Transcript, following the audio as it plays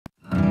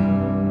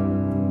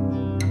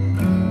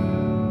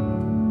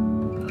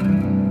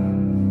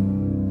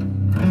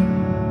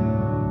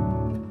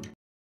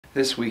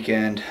This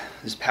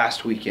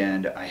past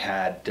weekend, I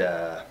had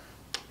a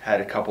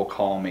couple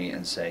call me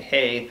and say,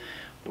 "Hey,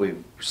 we're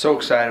so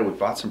excited. We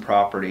bought some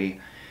property,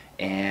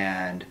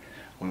 and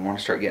we want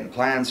to start getting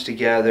plans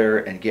together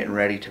and getting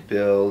ready to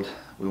build.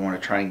 We want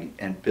to try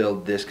and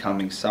build this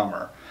coming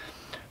summer.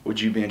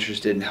 Would you be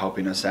interested in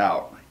helping us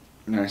out?"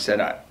 And I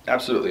said,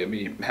 "Absolutely. I'd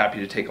be happy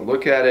to take a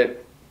look at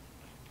it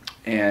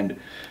and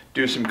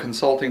do some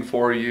consulting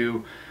for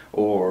you,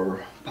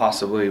 or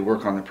possibly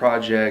work on the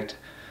project.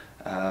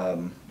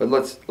 But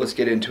let's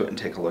get into it and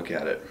take a look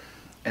at it."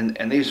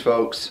 And these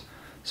folks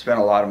spent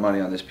a lot of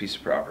money on this piece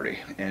of property,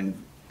 and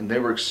they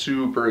were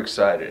super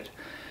excited.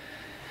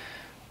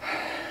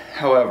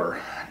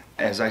 However,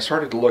 as I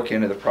started to look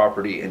into the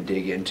property and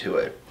dig into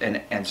it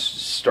and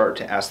start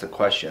to ask the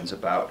questions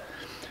about,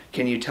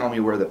 can you tell me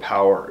where the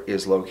power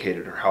is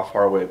located, or how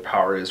far away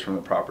power is from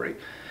the property?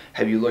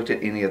 Have you looked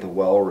at any of the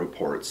well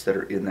reports that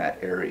are in that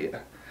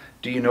area?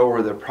 Do you know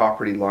where the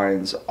property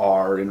lines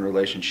are in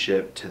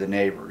relationship to the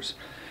neighbors?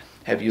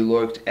 Have you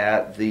looked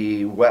at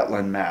the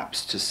wetland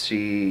maps to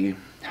see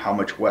how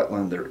much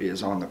wetland there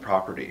is on the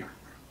property?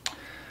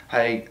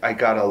 I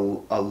got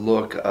a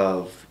look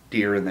of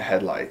deer in the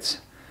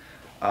headlights.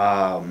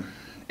 And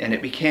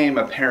it became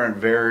apparent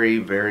very,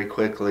 very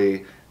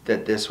quickly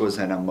that this was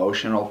an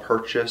emotional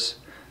purchase,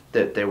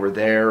 that they were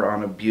there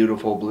on a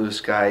beautiful blue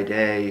sky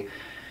day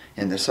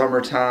in the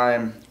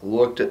summertime,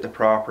 looked at the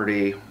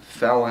property,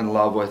 fell in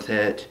love with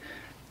it,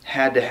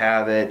 had to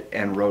have it,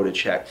 and wrote a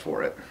check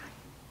for it.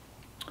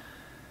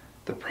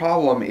 The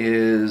problem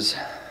is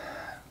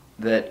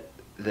that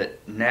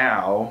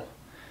now,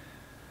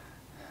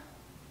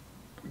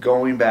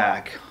 going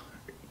back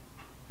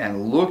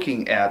and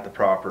looking at the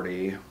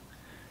property,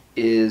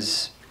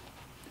 is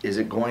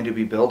it going to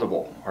be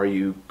buildable? Are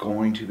you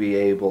going to be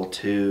able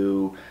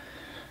to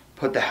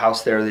put the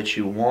house there that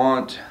you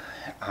want?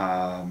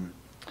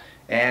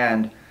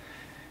 And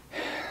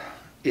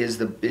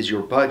is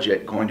your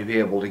budget going to be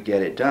able to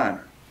get it done?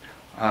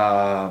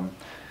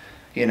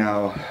 You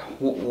know,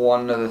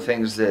 one of the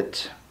things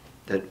that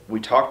we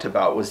talked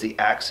about was the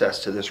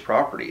access to this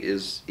property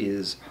is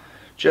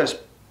just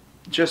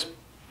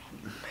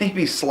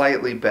maybe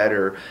slightly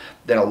better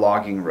than a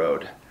logging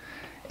road,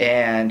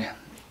 and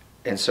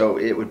so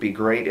it would be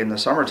great in the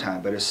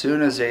summertime, but as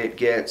soon as it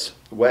gets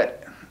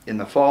wet in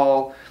the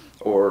fall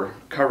or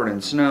covered in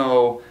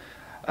snow,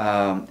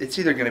 it's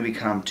either going to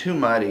become too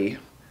muddy,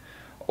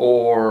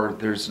 or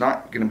there's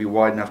not going to be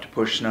wide enough to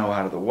push snow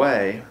out of the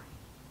way,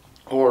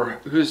 or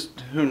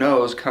who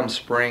knows, come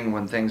spring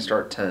when things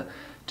start to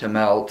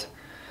melt,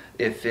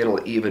 if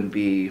it'll even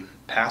be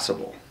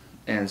passable.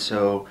 And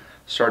so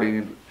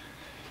starting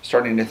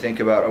to think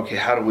about, okay,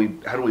 how do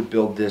we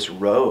build this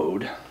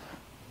road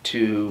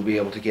to be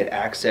able to get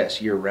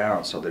access year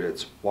round so that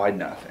it's wide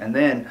enough? And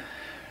then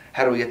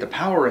how do we get the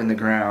power in the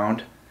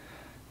ground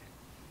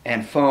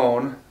and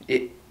phone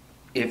it,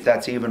 if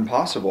that's even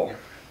possible?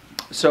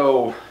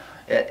 So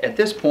at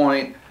this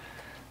point,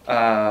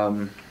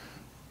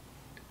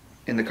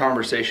 in the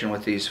conversation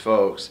with these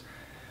folks,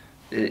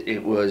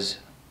 it was,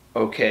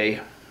 okay,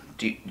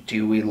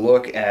 do we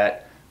look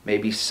at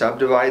maybe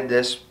subdivide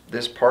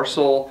this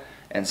parcel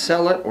and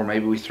sell it, or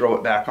maybe we throw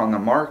it back on the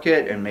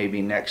market and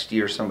maybe next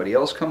year somebody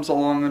else comes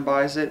along and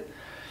buys it?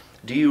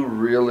 Do you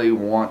really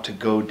want to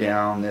go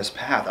down this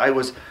path? I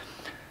was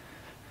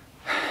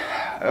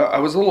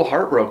a little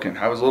heartbroken.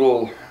 I was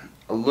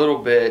a little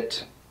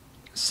bit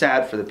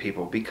sad for the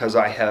people, because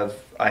I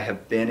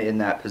have been in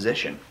that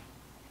position.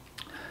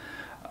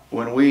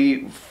 When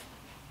we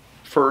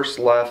first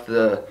left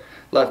the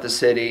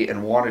city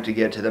and wanted to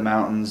get to the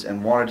mountains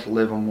and wanted to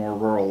live a more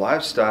rural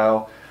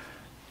lifestyle,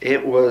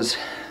 it was,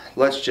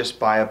 let's just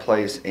buy a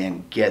place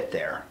and get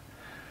there.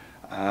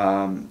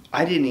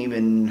 I didn't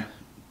even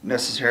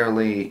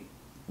necessarily,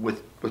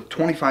 with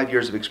 25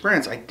 years of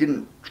experience, I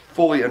didn't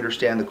fully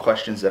understand the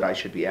questions that I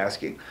should be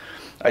asking.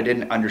 I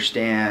didn't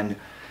understand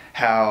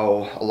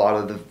how a lot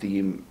of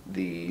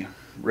the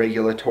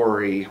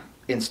regulatory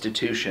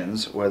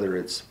institutions, whether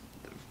it's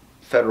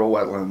federal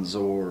wetlands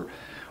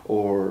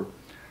or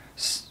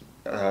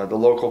the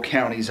local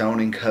county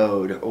zoning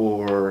code,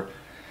 or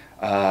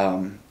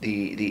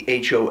the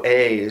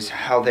HOAs,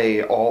 how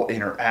they all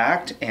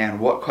interact, and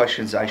what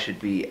questions I should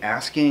be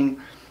asking,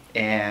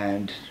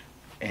 and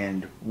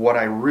what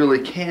I really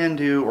can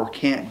do or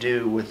can't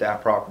do with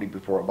that property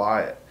before I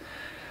buy it.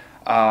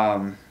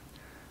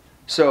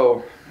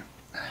 So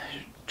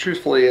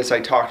truthfully, as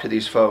I talk to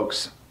these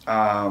folks,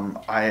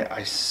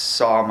 I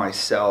saw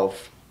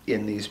myself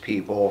in these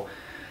people,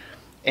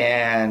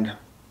 and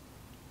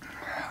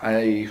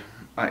I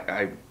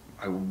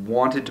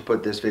wanted to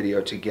put this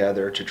video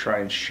together to try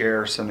and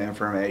share some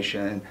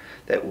information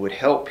that would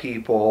help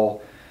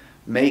people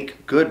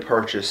make good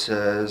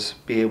purchases,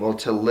 be able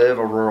to live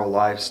a rural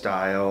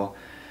lifestyle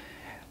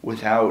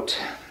without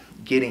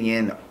getting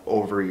in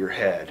over your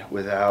head,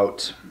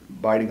 without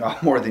biting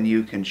off more than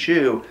you can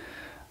chew,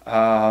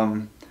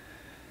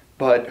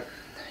 but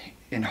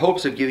in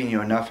hopes of giving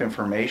you enough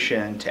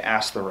information to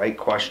ask the right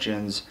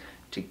questions,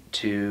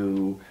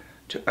 to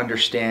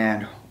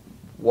understand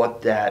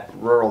what that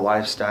rural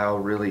lifestyle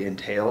really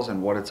entails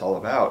and what it's all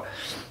about.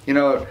 You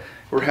know,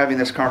 we're having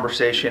this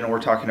conversation and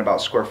we're talking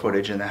about square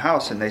footage in the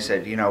house, and they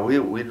said, you know,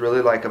 we'd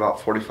really like about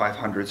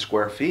 4,500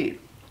 square feet.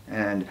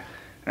 And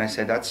I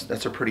said,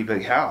 that's a pretty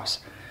big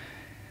house.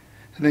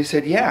 And they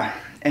said, yeah.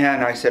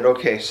 And I said,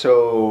 okay,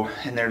 so,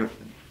 and there,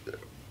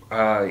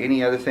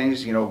 any other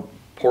things, you know,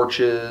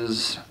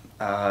 porches,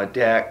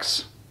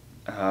 decks.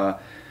 He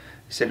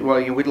said,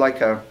 well, we'd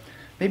like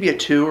maybe a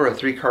 2 or a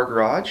 3 car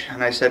garage.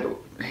 And I said,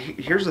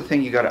 here's the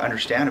thing you got to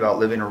understand about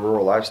living a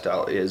rural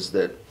lifestyle is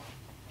that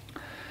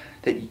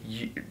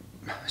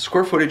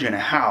square footage in a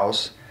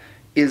house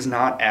is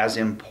not as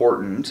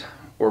important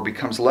or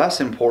becomes less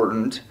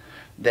important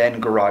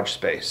than garage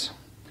space.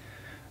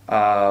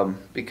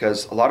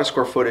 Because a lot of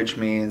square footage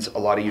means a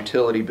lot of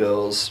utility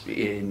bills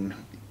in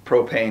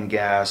propane,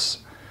 gas,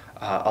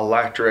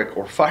 electric,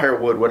 or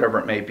firewood, whatever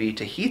it may be,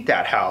 to heat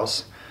that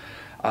house.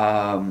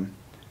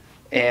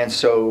 And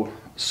so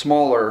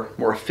smaller,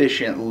 more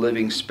efficient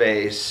living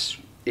space,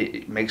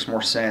 it makes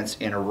more sense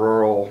in a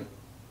rural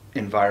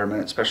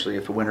environment, especially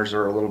if the winters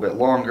are a little bit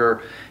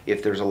longer,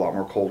 if there's a lot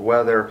more cold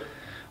weather,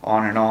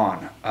 on and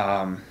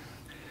on.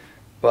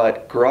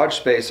 But garage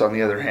space, on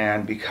the other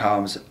hand,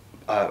 becomes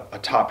a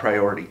top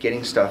priority.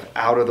 Getting stuff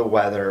out of the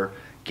weather,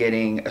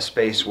 getting a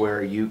space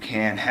where you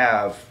can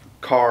have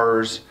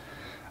cars,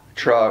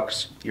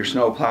 trucks, your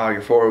snowplow,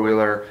 your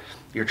four-wheeler,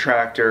 your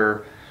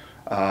tractor,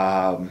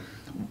 a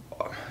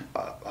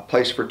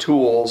place for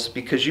tools,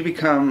 because you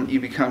become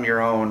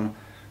your own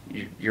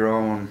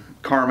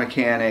car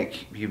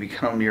mechanic, you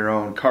become your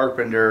own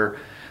carpenter,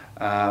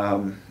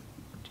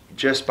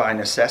 just by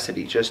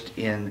necessity, just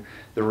in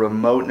the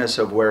remoteness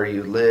of where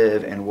you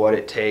live and what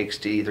it takes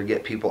to either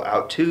get people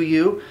out to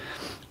you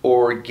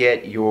or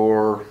get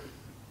your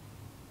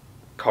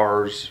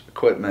cars,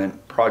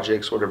 equipment,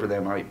 projects, whatever they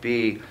might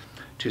be,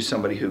 to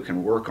somebody who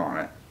can work on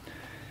it.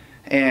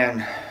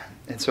 And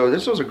so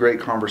this was a great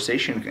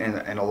conversation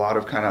and a lot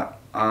of kind of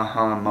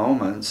aha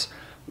moments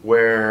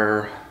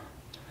where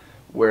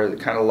the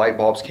kind of light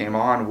bulbs came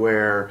on,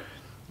 where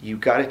you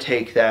got to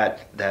take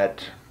that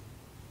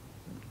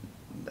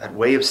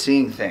way of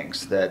seeing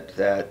things,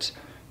 that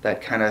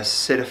kind of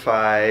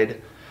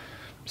citified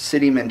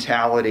city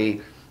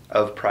mentality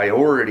of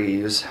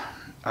priorities.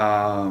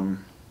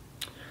 And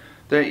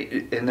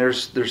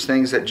there's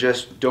things that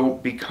just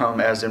don't become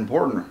as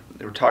important.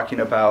 They were talking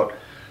about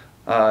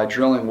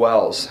drilling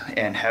wells,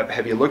 and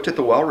have you looked at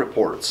the well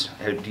reports?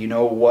 Do you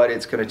know what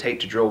it's going to take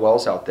to drill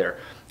wells out there?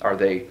 Are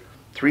they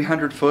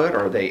 300 foot?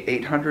 Are they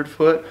 800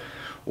 foot?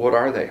 What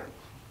are they?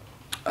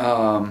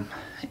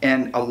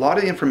 And a lot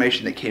of the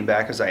information that came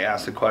back as I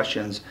asked the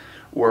questions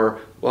were,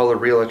 well, the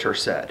realtor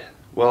said.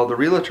 Well, the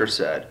realtor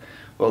said.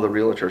 Well, the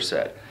realtor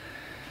said.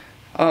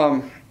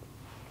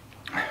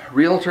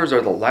 Realtors are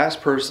the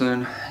last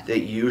person that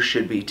you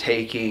should be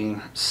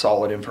taking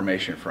solid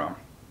information from.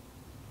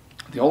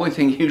 The only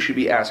thing you should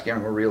be asking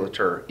a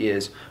realtor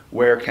is,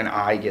 where can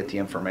I get the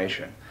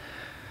information?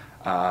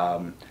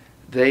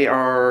 They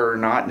are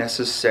not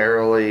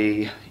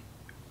necessarily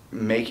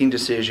making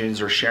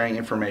decisions or sharing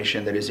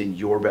information that is in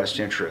your best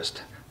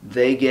interest.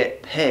 They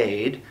get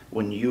paid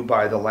when you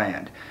buy the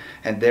land,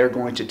 and they're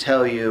going to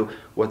tell you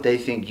what they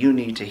think you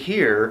need to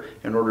hear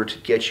in order to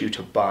get you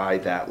to buy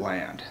that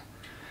land.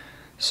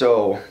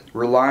 So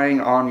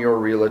relying on your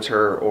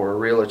realtor or a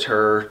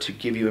realtor to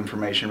give you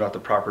information about the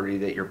property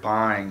that you're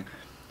buying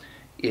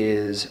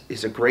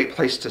is a great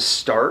place to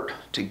start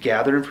to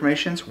gather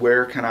information.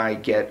 Where can I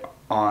get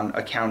on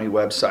a county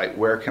website?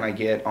 Where can I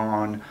get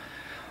online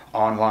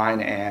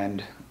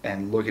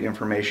and look at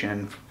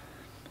information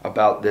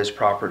about this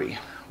property?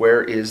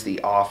 Where is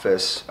the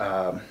office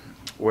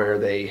where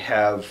they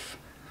have,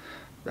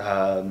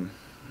 wherever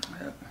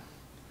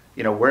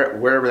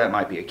that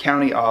might be, a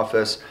county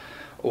office,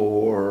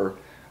 or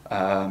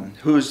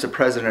who's the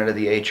president of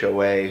the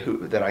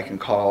HOA that I can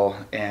call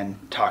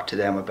and talk to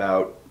them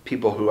about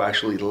people who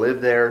actually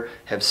live there,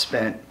 have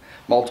spent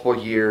multiple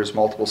years,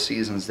 multiple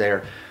seasons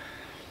there.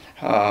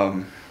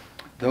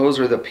 Those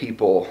are the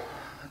people,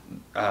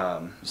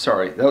 those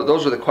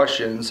are the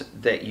questions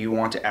that you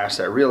want to ask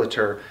that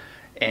realtor,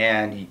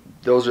 and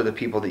those are the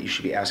people that you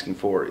should be asking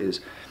for is,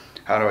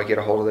 how do I get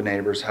a hold of the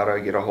neighbors? How do I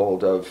get a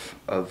hold of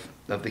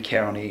the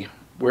county?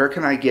 Where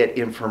can I get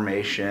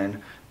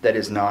information that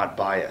is not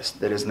biased,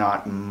 that is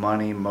not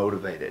money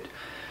motivated?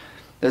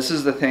 This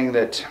is the thing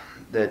that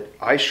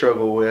I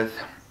struggle with,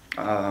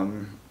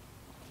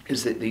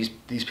 is that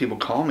these people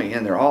call me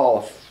and they're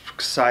all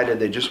excited.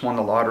 They just won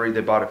the lottery.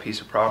 They bought a piece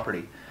of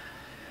property.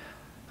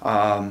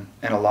 And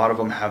a lot of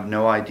them have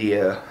no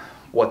idea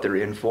what they're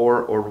in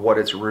for or what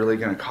it's really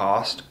going to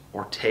cost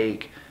or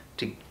take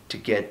to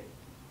get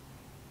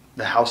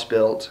the house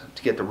built,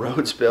 to get the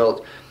roads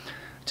built,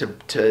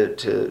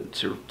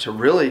 to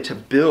really to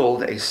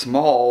build a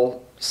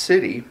small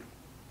city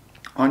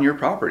on your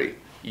property.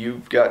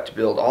 You've got to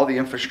build all the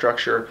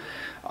infrastructure,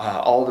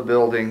 all the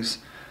buildings,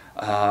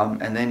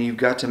 and then you've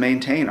got to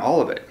maintain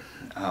all of it,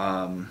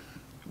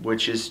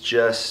 which is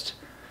just,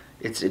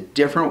 It's a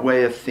different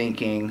way of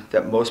thinking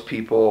that most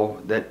people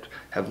that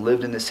have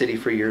lived in the city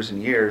for years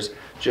and years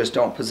just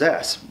don't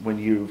possess. When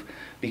you've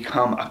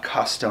become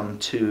accustomed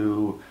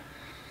to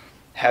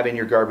having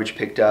your garbage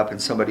picked up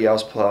and somebody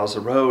else plows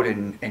the road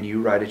and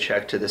you write a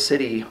check to the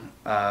city,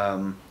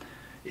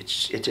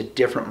 it's a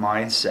different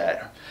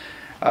mindset.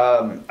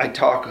 I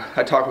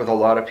talk with a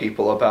lot of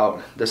people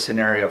about the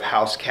scenario of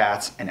house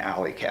cats and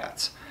alley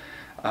cats.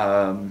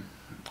 A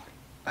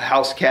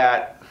house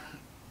cat,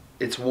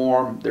 it's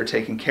warm, they're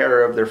taken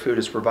care of, their food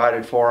is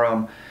provided for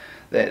them.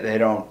 They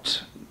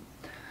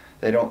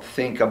don't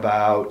think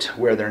about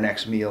where their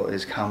next meal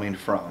is coming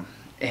from.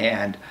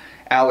 And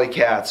alley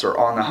cats are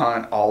on the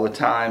hunt all the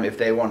time. If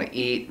they want to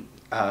eat,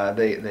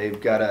 they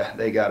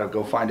gotta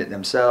go find it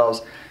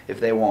themselves. If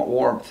they want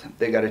warmth,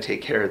 they gotta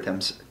take care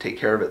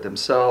of it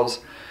themselves.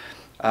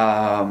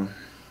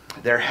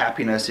 Their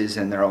happiness is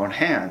in their own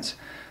hands.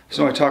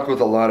 So I talk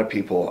with a lot of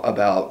people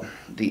about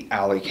the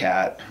alley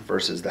cat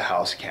versus the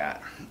house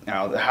cat.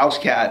 Now, the house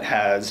cat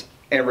has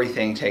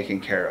everything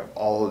taken care of.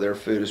 All of their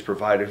food is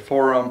provided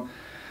for them.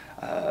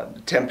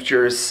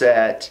 Temperature is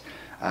set.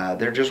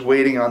 They're just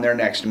waiting on their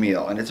next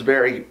meal, and it's a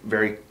very,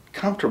 very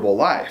comfortable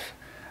life.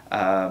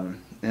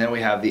 And then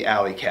we have the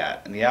alley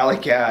cat. And the alley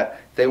cat,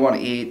 if they want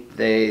to eat,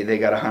 they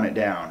got to hunt it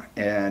down.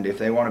 And if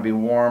they want to be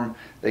warm,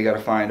 they got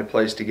to find a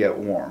place to get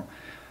warm.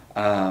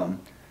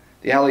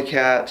 The alley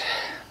cat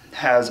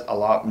has a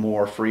lot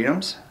more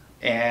freedoms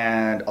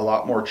and a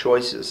lot more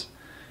choices.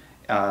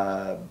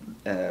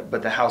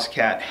 But the house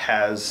cat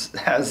has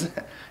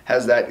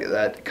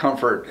that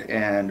comfort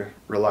and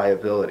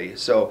reliability.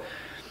 So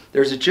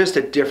there's just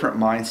a different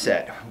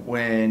mindset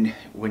when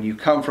you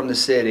come from the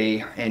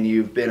city and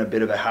you've been a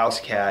bit of a house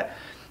cat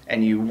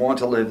and you want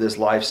to live this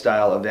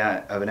lifestyle of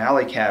an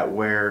alley cat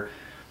where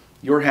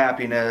your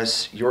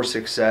happiness, your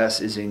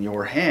success is in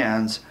your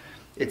hands.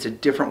 It's a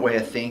different way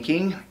of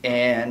thinking,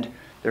 and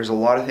there's a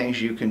lot of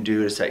things you can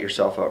do to set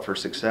yourself up for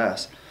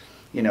success.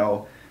 You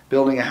know,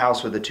 building a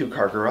house with a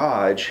 2-car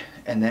garage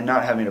and then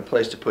not having a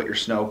place to put your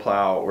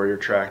snowplow or your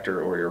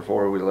tractor or your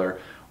four-wheeler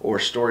or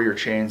store your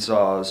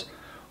chainsaws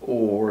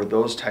or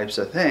those types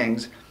of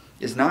things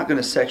is not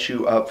going to set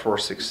you up for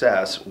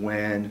success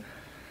when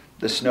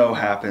the snow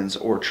happens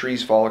or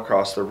trees fall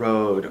across the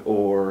road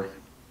or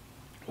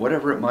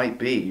whatever it might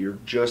be. You're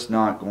just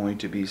not going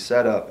to be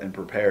set up and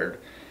prepared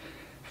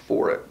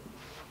for it.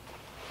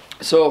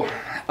 So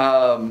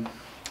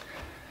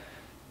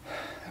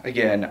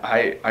again,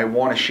 I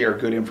want to share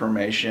good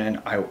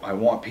information. I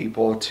want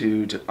people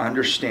to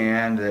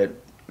understand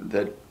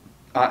that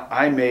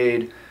I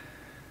made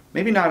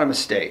maybe not a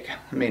mistake.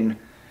 I mean,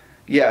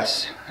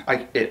 yes, I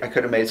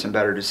could have made some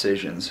better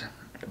decisions,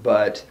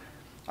 but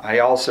I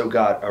also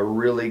got a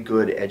really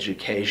good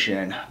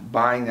education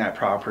buying that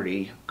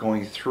property,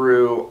 going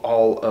through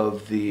all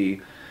of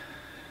the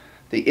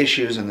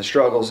issues and the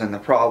struggles and the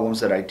problems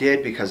that I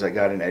did because I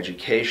got an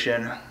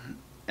education,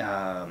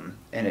 and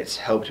it's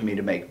helped me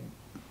to make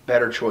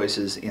better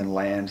choices in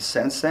land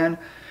since then.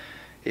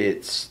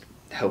 It's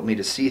helped me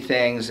to see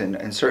things,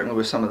 and certainly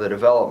with some of the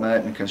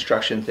development and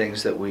construction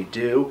things that we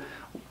do,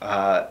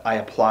 I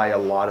apply a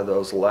lot of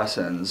those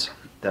lessons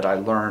that I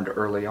learned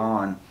early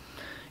on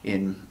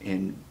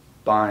in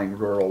buying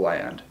rural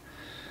land.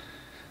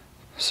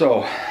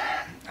 So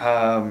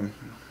I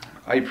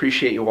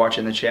appreciate you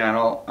watching the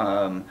channel.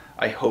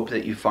 I hope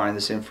that you find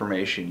this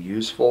information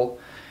useful,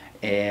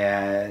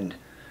 and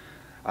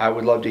I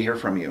would love to hear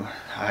from you.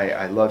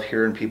 I love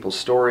hearing people's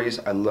stories.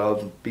 I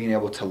love being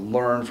able to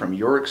learn from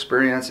your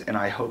experience, and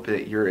I hope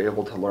that you're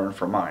able to learn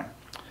from mine.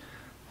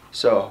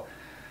 So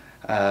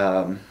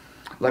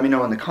let me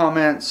know in the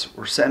comments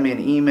or send me an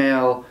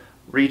email,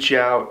 reach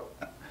out.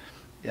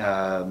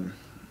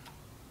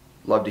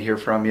 Love to hear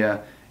from you,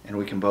 and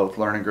we can both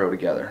learn and grow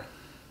together.